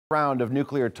Round of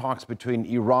nuclear talks between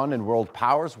Iran and world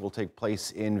powers will take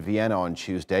place in Vienna on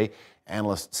Tuesday.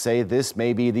 Analysts say this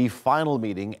may be the final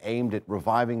meeting aimed at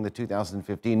reviving the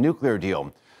 2015 nuclear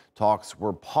deal. Talks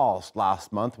were paused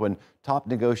last month when top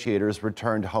negotiators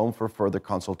returned home for further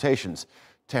consultations.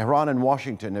 Tehran and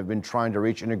Washington have been trying to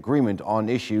reach an agreement on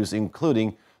issues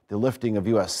including the lifting of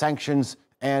U.S. sanctions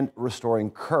and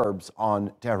restoring curbs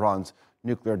on Tehran's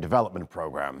nuclear development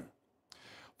program.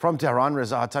 From Tehran,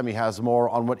 Reza Hatami has more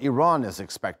on what Iran is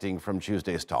expecting from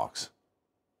Tuesday's talks.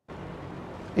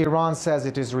 Iran says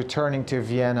it is returning to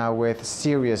Vienna with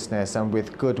seriousness and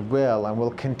with goodwill and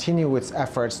will continue its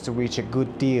efforts to reach a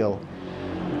good deal.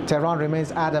 Tehran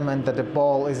remains adamant that the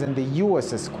ball is in the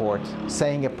U.S.'s court,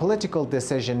 saying a political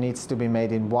decision needs to be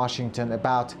made in Washington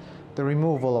about the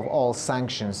removal of all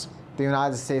sanctions. The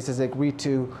United States has agreed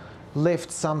to lift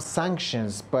some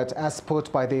sanctions, but as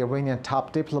put by the Iranian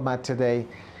top diplomat today,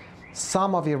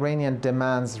 some of Iranian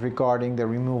demands regarding the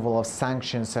removal of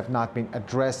sanctions have not been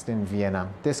addressed in Vienna.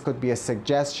 This could be a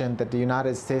suggestion that the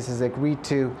United States has agreed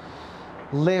to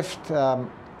lift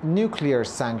nuclear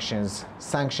sanctions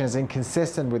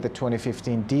inconsistent with the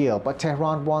 2015 deal. But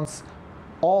Tehran wants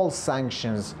all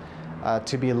sanctions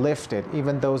to be lifted,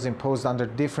 even those imposed under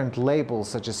different labels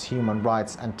such as human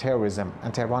rights and terrorism.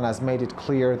 And Tehran has made it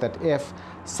clear that if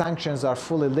sanctions are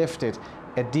fully lifted,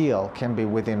 a deal can be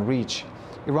within reach.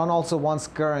 Iran also wants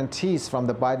guarantees from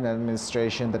the Biden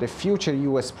administration that a future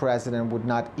U.S. president would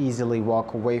not easily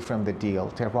walk away from the deal.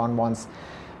 Tehran wants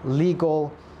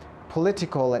legal,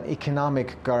 political, and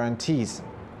economic guarantees.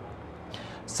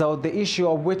 So the issue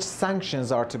of which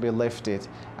sanctions are to be lifted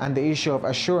and the issue of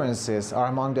assurances are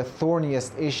among the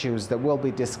thorniest issues that will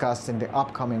be discussed in the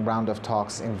upcoming round of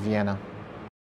talks in Vienna.